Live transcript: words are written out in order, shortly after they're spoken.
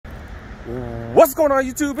What's going on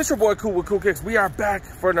YouTube? It's your boy Cool with Cool Kicks. We are back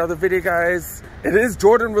for another video, guys. It is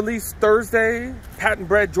Jordan release Thursday. Patent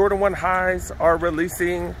Bred Jordan 1 highs are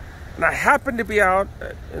releasing, and I happen to be out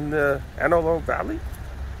in the Antelope Valley.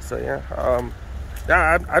 So yeah,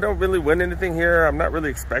 I don't really win anything here. I'm not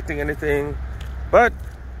really expecting anything, but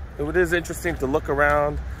it is interesting to look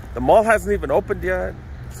around. The mall hasn't even opened yet,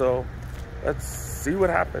 so let's see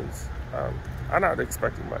what happens. I'm not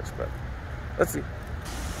expecting much, but let's see.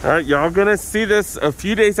 All right, y'all gonna see this a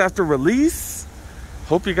few days after release.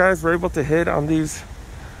 Hope you guys were able to hit on these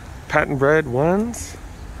Patent Bred ones.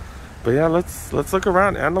 But yeah, let's look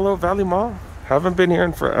around Antelope Valley Mall. Haven't been here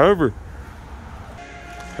in forever.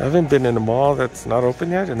 Haven't been in a mall that's not open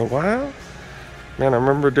yet in a while. Man, I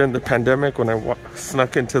remember during the pandemic when I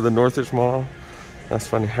snuck into the Northridge Mall. That's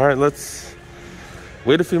funny. All right, let's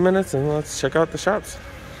wait a few minutes and let's check out the shops.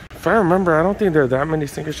 If I remember, I don't think there are that many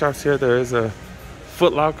sneaker shops here. There is a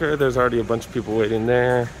Foot Locker. There's already a bunch of people waiting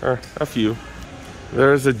there, or a few.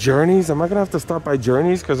 There's a Journeys. Am I gonna have to stop by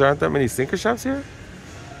Journeys because there aren't that many sneaker shops here?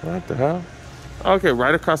 What the hell? Okay,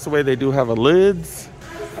 right across the way they do have a Lids.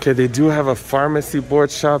 Okay, they do have a pharmacy board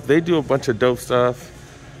shop. They do a bunch of dope stuff.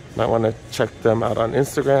 Might want to check them out on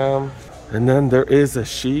Instagram. And then there is a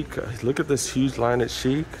Chic. Look at this huge line at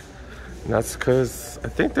Chic. And that's because I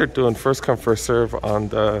think they're doing first come first serve on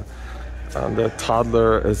the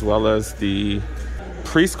toddler as well as the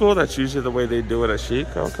preschool. That's usually the way they do it at Chic.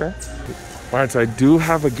 Okay. All right, so I do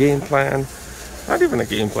have a game plan. Not even a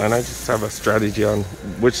game plan. I just have a strategy on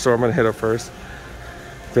which store I'm gonna hit up first.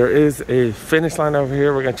 There is a Finish Line over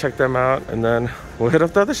here. We're gonna check them out, and then we'll hit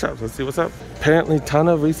up the other shops. Let's see what's up. Apparently, ton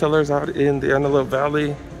of resellers out in the Antelope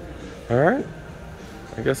Valley. All right.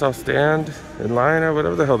 I guess I'll stand in line or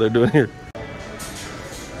whatever the hell they're doing here.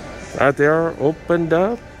 All right, they are opened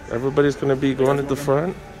up. Everybody's gonna be going to the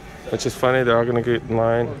front, which is funny. They're all gonna get in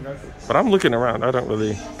line, but I'm looking around. I don't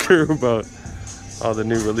really care about all the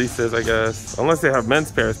new releases, I guess, unless they have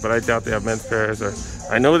men's pairs, but I doubt they have men's pairs, or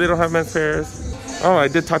I know they don't have men's pairs. Oh, I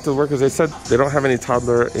did talk to the workers. They said they don't have any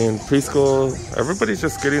toddler in preschool. Everybody's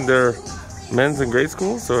just getting their men's in grade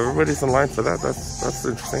school, so everybody's in line for that. That's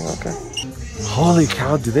interesting. Okay. Holy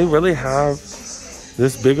cow, do they really have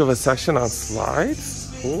this big of a section on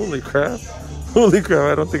slides? Holy crap. Holy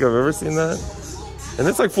crap, I don't think I've ever seen that. And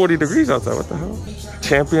it's like 40 degrees outside. What the hell?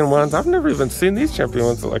 Champion ones. I've never even seen these Champion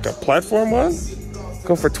ones. Like a platform one?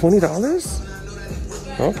 Go for $20?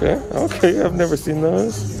 Okay, I've never seen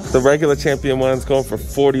those. The regular Champion ones going for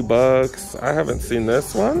 40 bucks. I haven't seen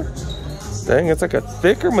this one. Dang, it's like a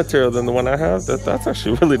thicker material than the one I have. That's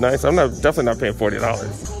actually really nice. I'm definitely not paying $40.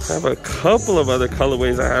 I have a couple of other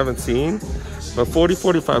colorways I haven't seen, but 40,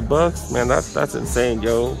 45 bucks, man, that's insane,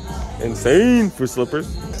 yo. Insane for slippers.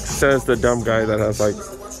 Says the dumb guy that has like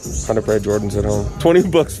 100 pair of Jordans at home. 20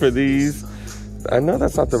 bucks for these. I know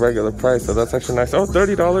that's not the regular price, so that's actually nice. Oh,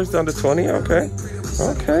 $30 down to 20. Okay.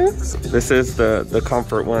 This is the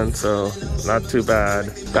comfort one, so not too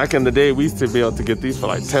bad. Back in the day, we used to be able to get these for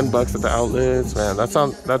like 10 bucks at the outlets. Man,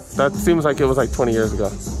 that seems like it was like 20 years ago.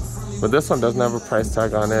 But this one doesn't have a price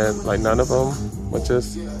tag on it, like none of them, which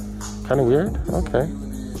is kind of weird. Okay.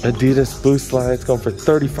 Adidas Boost Slides going for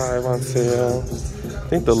 $35 on sale. I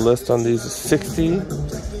think the list on these is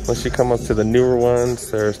 $60. Once you come up to the newer ones,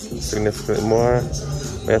 there's significantly more.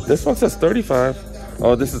 Man, this one says $35.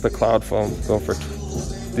 Oh, this is the Cloud Foam.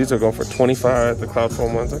 These are going for $25, the Cloud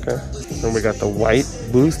Foam ones. Okay. Then we got the white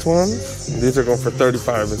Boost ones. These are going for $35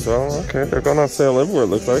 as well. Okay, they're going on sale everywhere, it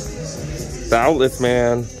looks like. The outlets,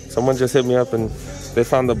 man. Someone just hit me up and they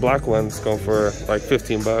found the black ones going for like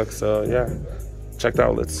 15 bucks. So yeah, check the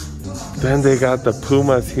outlets. Then they got the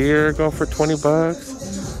Pumas here going for 20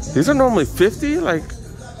 bucks. These are normally 50. Like,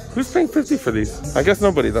 who's paying 50 for these? I guess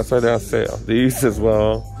nobody. That's why they're on sale. These as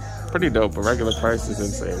well. Pretty dope, but regular price is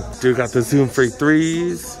insane. Dude got the Zoom Freak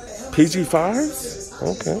 3s. PG5s?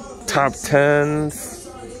 Okay. Top 10s.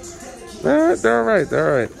 They're all right. They're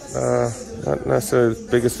all right. Not necessarily the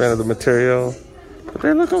biggest fan of the material, but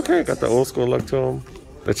they look okay. Got the old school look to them.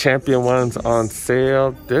 The Champion ones on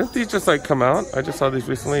sale. Didn't these just like come out? I just saw these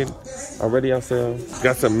recently. Already on sale.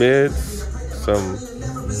 Got some mids. Some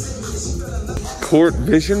Court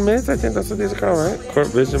Vision mids. I think that's what these are called, right? Court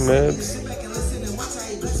Vision mids.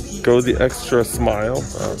 Go the extra smile.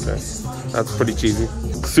 Okay, that's pretty cheesy.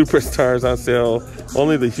 Superstars on sale.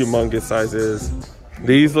 Only the humongous sizes.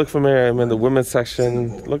 These look familiar. I'm in the women's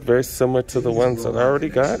section. Look very similar to the ones that I already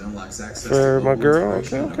got for my girl.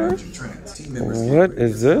 Okay. What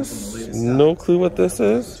is this? No clue what this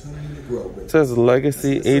is. It says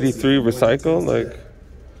Legacy 83 Recycle. Like,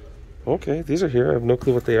 okay, these are here. I have no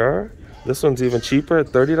clue what they are. This one's even cheaper at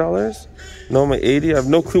 $30. Normally $80. I have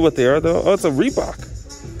no clue what they are though. Oh, it's a Reebok.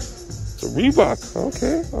 It's a Reebok.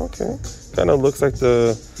 Okay, okay. Kind of looks like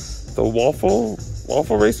the waffle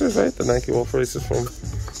racers, right? The Nike waffle racers from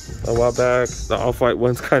a while back. The off-white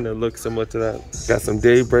ones kind of look similar to that. Got some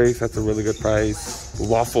day breaks. That's a really good price.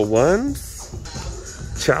 Waffle ones.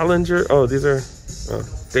 Challenger. Oh, these are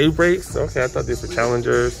day breaks. Okay, I thought these were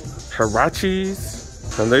Challengers. Hirachis.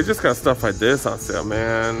 And they just got stuff like this on sale,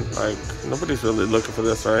 man. Like, nobody's really looking for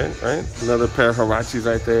this, right? Another pair of Hirachis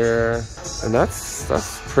right there. And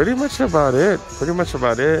that's pretty much about it.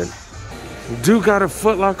 Do got a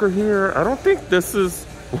Foot Locker here. I don't think this is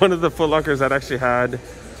one of the Foot Lockers that actually had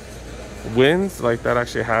wins, like that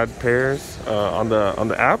actually had pairs on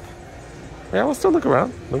the app. Yeah, we'll still look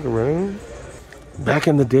around. Back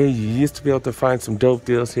in the day, you used to be able to find some dope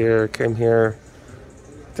deals here. Came here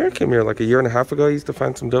like a year and a half ago. I used to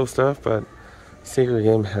find some dope stuff, but sneaker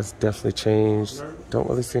game has definitely changed. Don't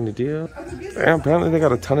really see any deal. Damn, apparently they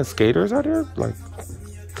got a ton of skaters out here. Like,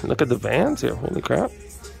 look at the Vans here. Holy crap.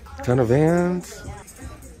 Ton of Vans.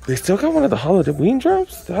 They still got one of the Halloween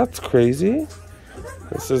drops? That's crazy.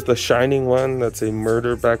 This is the Shining one. That's a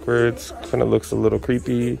murder backwards. Kind of looks a little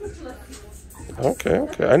creepy. Okay.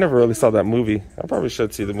 I never really saw that movie. I probably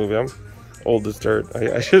should see the movie. I'm old as dirt.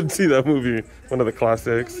 I should see that movie. One of the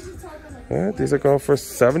classics. Yeah, these are going for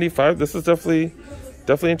 $75. This is definitely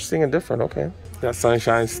interesting and different. Okay. That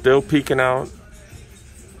sunshine still peeking out.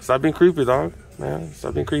 Stop being creepy, dog. Man,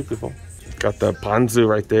 stop being creepy, people. Got the Banzu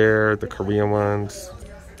right there. The Korean ones.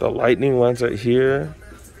 The Lightning ones right here.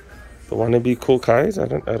 The wannabe Cool Kais. I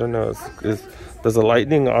don't know. Does the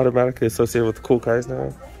Lightning automatically associate with Cool Kais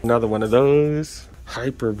now? Another one of those.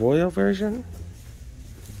 Hyper Royal version.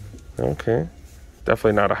 Okay.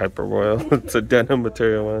 Definitely not a Hyper Royal. It's a denim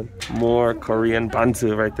material one. More Korean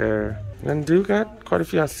Banzu right there. And do got quite a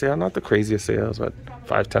few on sale. Not the craziest sales, but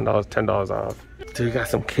 $5, $10 off. Dude got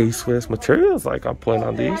some K-Swiss materials. Like, I'm pulling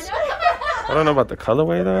on these. I don't know about the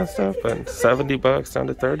colorway though and stuff, but $70 down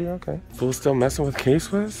to 30. Okay. Fool still messing with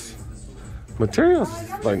K-Swiss? Materials,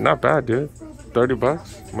 like, not bad, dude.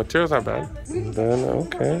 $30. Materials not bad. And then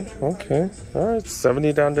okay. All right,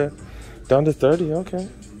 70 down to 30. Okay.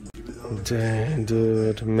 Dang,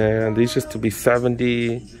 dude, man, these used to be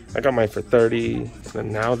 70. I got mine for 30,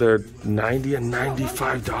 and now they're $90 and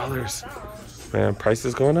 $95. Man, price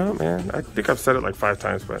is going up, man. I think I've said it like 5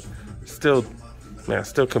 times, but still, man,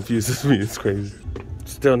 still confuses me. It's crazy.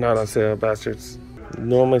 Still not on sale, bastards.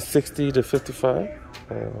 Normally 60 to 55.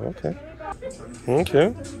 Okay.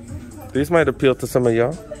 These might appeal to some of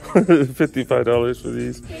y'all. $55 for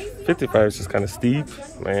these. 55 is just kind of steep,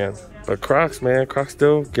 man. But Crocs, man, Crocs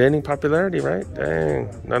still gaining popularity, right? Dang,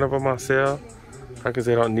 none of them on sale. Probably because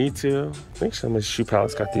they don't need to. I think some of the shoe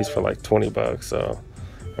palettes got these for like $20, so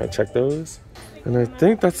I check those. And I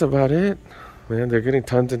think that's about it. Man, they're getting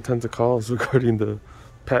tons and tons of calls regarding the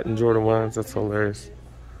Patent Jordan 1s. That's hilarious.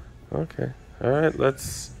 Okay, all right,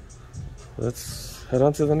 let's head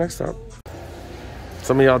on to the next stop.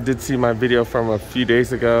 Some of y'all did see my video from a few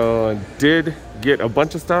days ago and did get a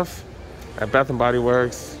bunch of stuff at Bath & Body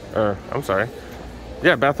Works.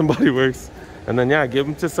 Bath & Body Works. And then, yeah, give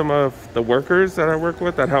them to some of the workers that I work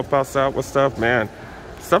with that help us out with stuff. Man,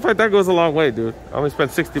 stuff like that goes a long way, dude. I only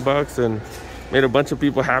spent $60 and made a bunch of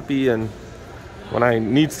people happy. And when I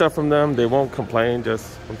need stuff from them, they won't complain.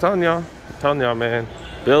 I'm telling y'all, man,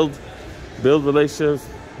 build relationships,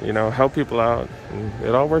 you know, help people out. And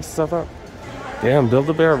it all works itself out. Damn,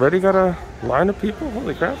 Build-A-Bear already got a line of people?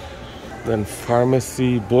 Holy crap. Then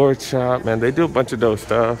pharmacy, board shop, man, they do a bunch of dope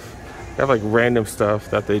stuff. They have like random stuff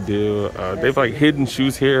that they do. They have like hidden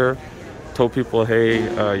shoes here. Told people, hey,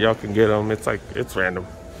 y'all can get them. It's random.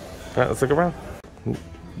 All right, let's look around.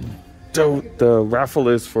 The raffle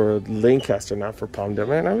is for Lancaster, not for Palmdale.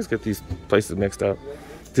 Man, I always get these places mixed up.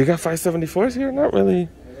 Do you got 574s here? Not really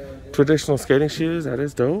traditional skating shoes. That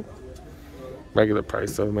is dope. Regular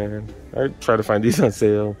price though, man. I try to find these on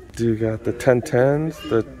sale. Do you got the 1010s,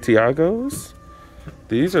 the Tiagos?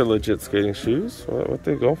 These are legit skating shoes. What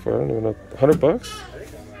they go for? I don't even know.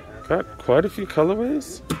 $100. Got quite a few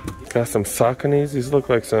colorways. Got some Sauconys. These look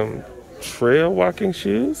like some trail walking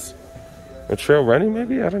shoes. Or trail running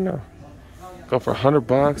maybe? I don't know. Go for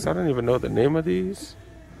 $100. I don't even know the name of these.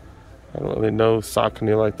 I don't really know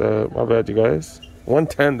Saucony like that. My bad, you guys.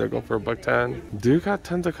 110, they're going for $110. Do you got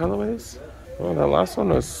tons of colorways? Well, that last one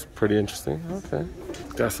was pretty interesting. Okay.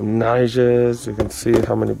 Got some Nijas. You can see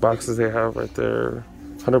how many boxes they have right there.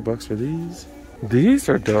 $100 for these. These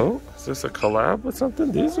are dope. Is this a collab with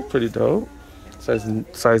something? These are pretty dope.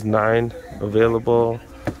 Size 9 available.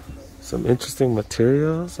 Some interesting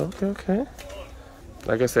materials. Okay.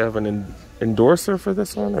 I guess they have an endorser for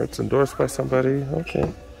this one, or it's endorsed by somebody.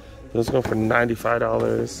 Okay. Those go for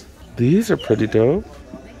 $95. These are pretty dope.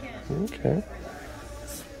 Okay.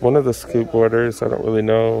 One of the skateboarders, I don't really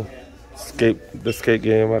know the skate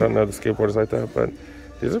game. I don't know the skateboarders like that, but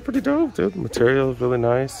these are pretty dope, dude. Material is really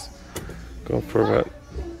nice. Go for what?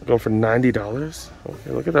 Go for $90.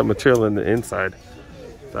 Okay, look at that material in the inside.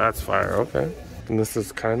 That's fire. Okay. And this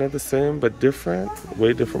is kind of the same, but different.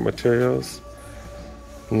 Way different materials.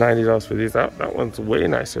 $90 for these. That one's way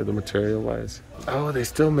nicer, the material wise. Oh, they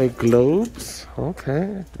still make globes.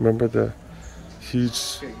 Okay. Remember the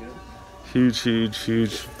huge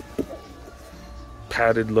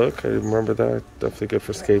padded look. I remember that. Definitely good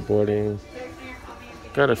for skateboarding.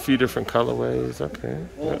 Got a few different colorways. Okay.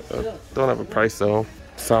 Don't have a price though.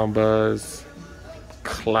 Sambas.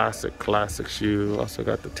 Classic shoe. Also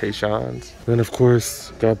got the Tayshans. Then of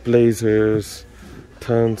course got blazers.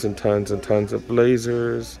 Tons and tons and tons of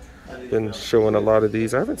blazers. Been showing a lot of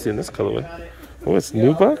these. I haven't seen this colorway. Oh, it's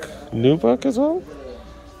Nubuck? Nubuck as well?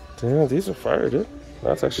 Damn, these are fire, dude.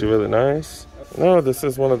 That's actually really nice. No, this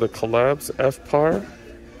is one of the collabs, F-Par.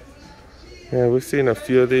 Yeah, we've seen a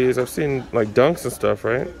few of these. I've seen like dunks and stuff,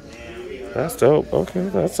 right? That's dope. Okay,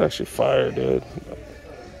 that's actually fire, dude.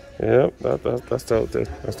 Yep, that's dope, dude.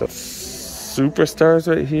 That's dope. Superstars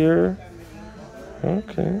right here.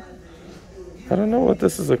 Okay. I don't know what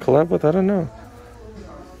this is a collab with. I don't know.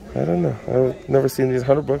 I've never seen these.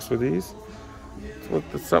 $100 for these.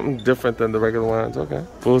 It's something different than the regular ones. Okay.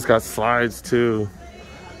 Bulls got slides too.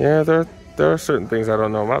 Yeah, there are certain things I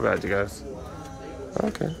don't know. My bad, you guys.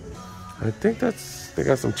 Okay. I think they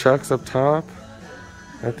got some Chucks up top.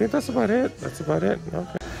 I think that's about it.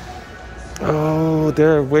 Okay. Oh,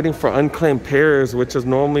 they're waiting for unclaimed pairs, which is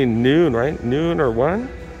normally noon, right? Noon or 1?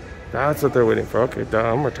 That's what they're waiting for. Okay,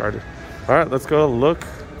 duh, I'm retarded. All right, let's go look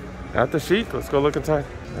at the chic. Let's go look inside.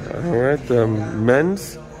 All right, the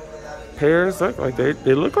men's pairs look like they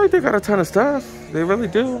look like they got a ton of stuff. They really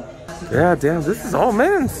do. Yeah, damn, this is all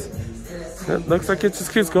men's. It looks like it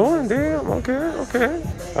just keeps going. Damn, okay.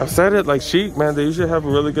 I've said it, like chic, man, they usually have a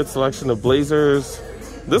really good selection of blazers.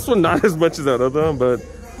 This one not as much as that other one, but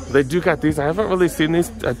they do got these. I haven't really seen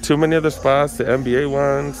these at too many other spots. The NBA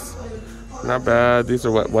ones, not bad. These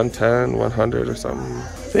are what, 110, 100 or something.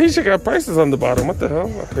 They usually got prices on the bottom. What the hell?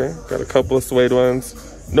 Okay, got a couple of suede ones.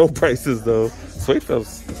 No prices though. Suede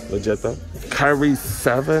feels legit though. Kyrie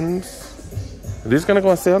 7s. Are these gonna go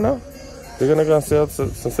on sale now? They're gonna go on sale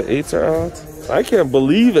since the 8s are out. I can't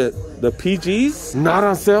believe it. The PGs not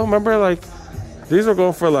on sale. Remember, like these were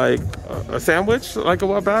going for like a sandwich like a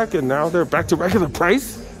while back, and now they're back to regular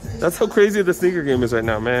price. That's how crazy the sneaker game is right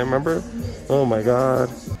now, man. Remember? Oh my God.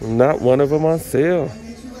 Not one of them on sale.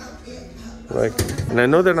 Like, and I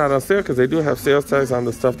know they're not on sale because they do have sales tags on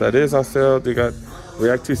the stuff that is on sale. They got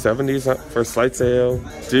React 270s for a slight sale.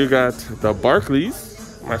 You got the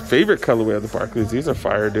Barclays. My favorite colorway of the Barclays. These are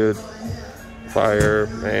fire, dude. Fire,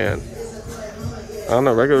 man. I don't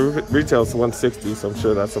know, regular retail is $160, so I'm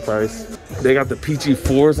sure that's the price. They got the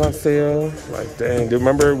PG4s on sale. Like, dang, do you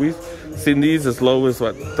remember we've seen these as low as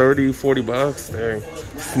what, 30, 40 bucks? Dang.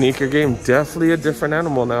 Sneaker game, definitely a different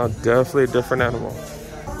animal now. Definitely a different animal.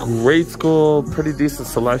 Great school, pretty decent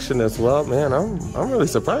selection as well. Man, I'm really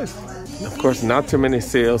surprised. Of course, not too many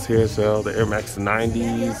sales here as well. The Air Max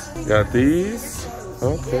 90s. Got these.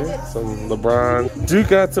 Okay, some LeBron. Do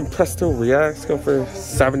got some Presto Reacts, go for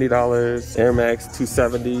 $70. Air Max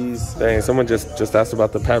 270s. Dang, someone just asked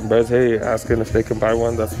about the Patent Breds. Hey, asking if they can buy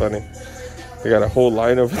one. That's funny. They got a whole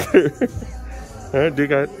line over there. All right, do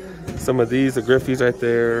got some of these, the Griffies right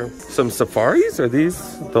there. Some Safaris. Are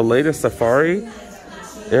these the latest Safari?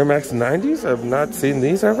 Air Max 90s? I've not seen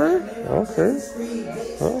these ever. Okay.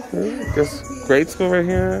 Just grade school right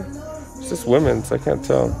here. It's just women's. I can't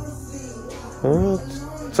tell.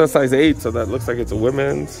 So size 8, so that looks like it's a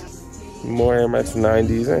women's. More Air Max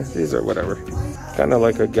 90s. These are whatever. Kind of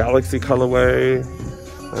like a Galaxy colorway.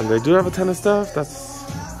 And they do have a ton of stuff. That's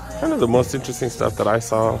kind of the most interesting stuff that I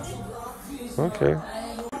saw. Okay.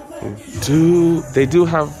 They do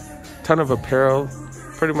have a ton of apparel.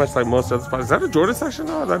 Pretty much like most other spots. Is that a Jordan section?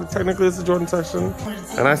 No, that technically is a Jordan section.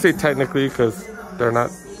 And I say technically because they're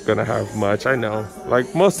not gonna have much. I know.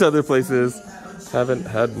 Like most other places haven't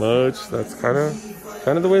had much. That's kind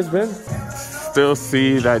of the way it's been. Still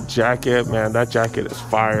see that jacket, man. That jacket is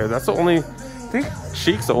fire. That's the only, I think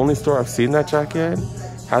Chic's the only store I've seen that jacket.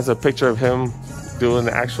 Has a picture of him doing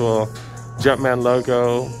the actual Jumpman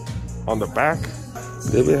logo on the back.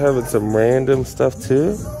 They be having some random stuff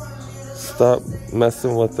too. Stop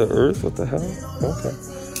messing with the earth. What the hell? Okay.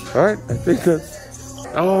 All right. I think that's...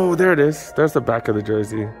 Oh, there it is. There's the back of the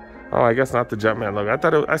jersey. Oh, I guess not the Jumpman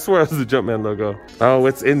logo. I swear it was the Jumpman logo. Oh,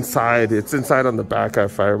 it's inside. It's inside on the back,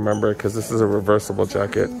 if I remember, because this is a reversible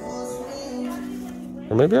jacket.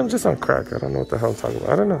 Or maybe I'm just on crack. I don't know what the hell I'm talking about.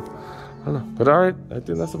 I don't know. But all right, I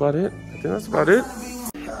think that's about it.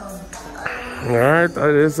 All right, that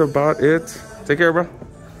is about it. Take care, bro.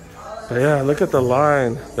 But yeah, look at the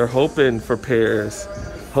line. They're hoping for pairs.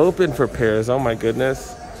 Oh my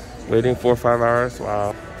goodness. Waiting 4 or 5 hours.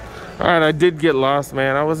 Wow. All right, I did get lost,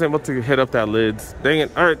 man. I wasn't able to hit up that lids. Dang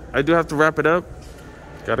it. All right, I do have to wrap it up.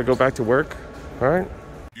 Got to go back to work. All right.